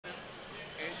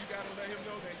him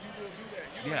know that you will do that.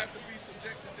 You don't have to be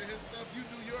subjected to his stuff. You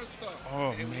do your stuff.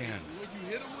 Oh, and man. When you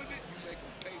hit him with it, you make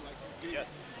him pay like you did. Yes.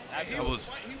 He was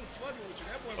slugging with you.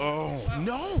 That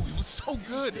boy he was so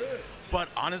good. But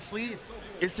honestly,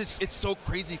 it's so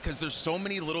crazy because there's so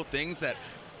many little things that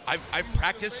I've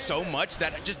practiced so much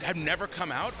that just have never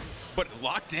come out. But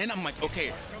locked in, I'm like,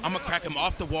 okay, I'm gonna crack him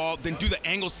off the wall, then do the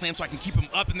angle slam so I can keep him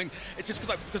up, and then it's just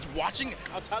because watching,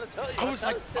 I'm trying to tell you. I was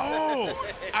like, oh,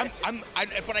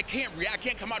 but I can't react. I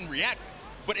can't come out and react.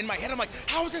 But in my head, I'm like,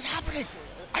 how is this happening?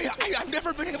 I've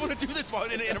never been able to do this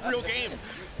in a real game.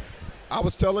 I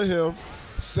was telling him,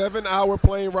 7-hour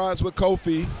plane rides with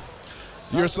Kofi.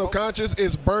 Your subconscious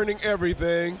is burning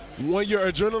everything. When your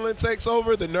adrenaline takes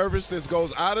over, the nervousness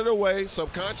goes out of the way.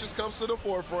 Subconscious comes to the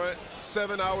forefront.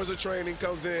 7 hours of training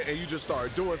comes in, and you just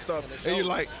start doing stuff. And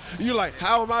you're like,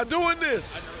 how am I doing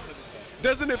this?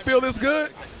 Doesn't it feel this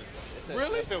good?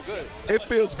 Really? It feels good. It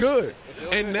feels good.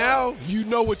 And now you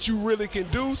know what you really can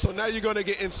do, so now you're going to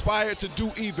get inspired to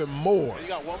do even more. You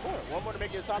got one more to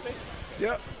make it a top 8?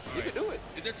 Yep. You can do it.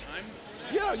 Is there time?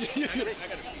 Yeah, I gotta pee.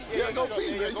 Yeah, go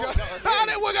pee, man.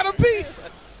 That one gotta pee.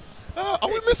 Are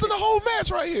we missing the whole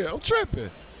match right here? I'm tripping.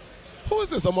 Who is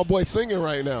this? Oh, my boy singing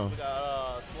right now. We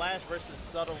got Slash versus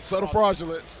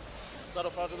SubtleFraudulence.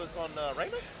 SubtleFraudulence on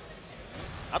Reina?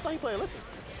 I thought he played Listen.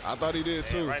 I thought he did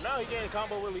too. Right now he getting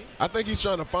combo with Lee. I think he's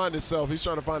trying to find himself. He's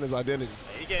trying to find his identity.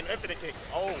 He getting infinite kick.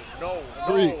 Oh, no.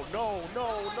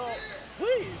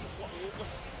 Please.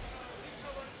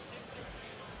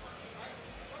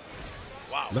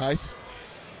 Wow. Nice.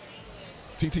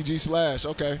 TTG Slash,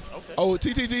 okay. Oh,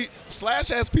 TTG Slash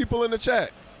has people in the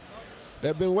chat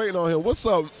that been waiting on him. What's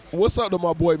up? What's up to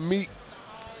my boy Meek?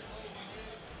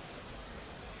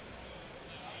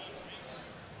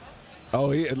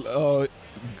 Oh,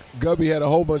 Gubby had a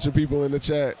whole bunch of people in the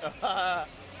chat.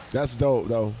 That's dope,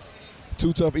 though.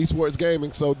 Too Tough Esports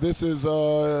Gaming. So this is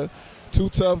Too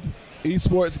Tough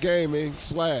Esports Gaming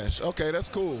Slash. Okay, that's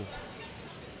cool.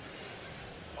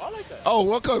 I like that.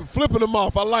 Oh, okay, flipping them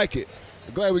off. I like it.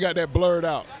 I'm glad we got that blurred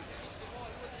out.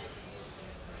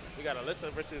 We got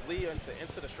Alyssa versus Lee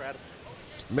into the stratosphere.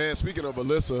 Man, speaking of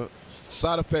Alyssa,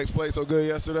 Side Effects played so good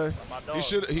yesterday.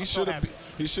 He should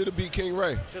have beat King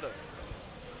Ray. Should have.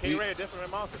 King Ray a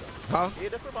different monster though. Huh? He a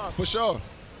different monster. For sure.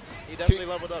 He definitely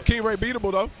leveled up. King Ray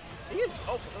beatable though. He is.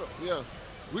 Oh, for sure. Yeah.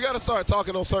 We got to start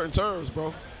talking on certain terms,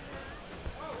 bro.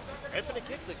 Infinite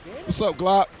kicks again. What's up,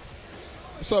 Glock?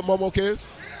 What's up, Momo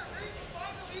Kids?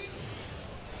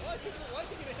 Why is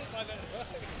he getting hit by that?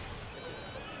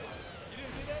 You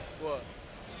didn't see that? What?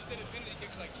 He just did infinity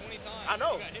kicks like 20 times. I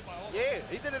know. He got hit by all yeah,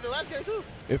 he did it the last game too.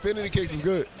 Infinity Kicks is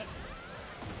good.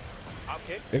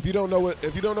 Okay. If you don't know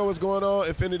what's going on,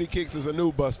 Infinity Kicks is a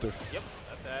new buster. Yep.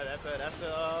 That's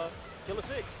a Killer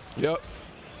 6. Yep.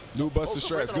 New buster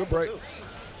strats. Good break.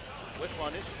 With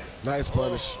punish. Nice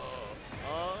punish.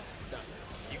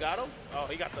 You got him? Oh,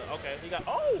 he got the. Okay. He got.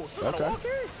 Oh, still got a walk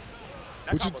here.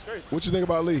 What you think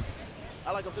about Lee?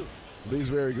 I like him too. Lee's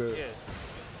very good. Yeah.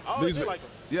 I always like him.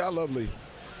 Yeah, I love Lee.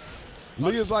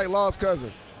 Lee is like Law's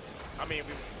cousin. I mean,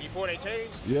 before they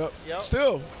changed. Yep.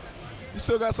 Still, you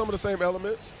still got some of the same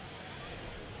elements.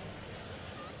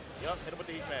 Yep. Hit him with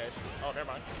the heat smash. Oh,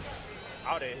 never mind.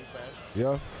 Out there, heat smash.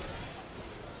 Yeah.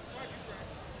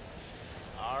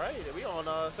 All right, we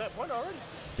on set point already.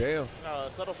 Damn.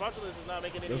 SubtleFraudulence is not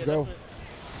making any Let's go. adjustments.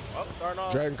 Oh, starting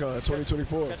off. Dragon Con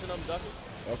 2024. Catching them ducking.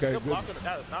 Okay, good.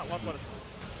 That is not one punishment.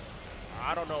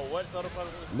 I don't know what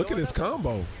SubtleFraudulence is Look at doing his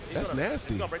combo. That's gonna,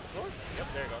 nasty. He's going to break the floor? Yep,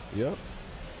 there you go. Yep.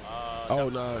 Oh,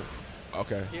 no.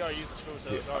 Okay. He already used the screw, so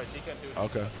it's alright. He can't do it.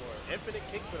 Okay. Infinite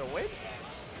kicks for the win?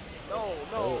 No.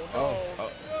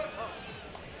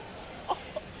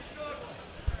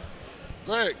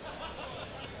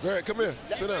 Greg, come here.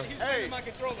 Sit down. He's my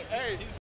controller. Hey.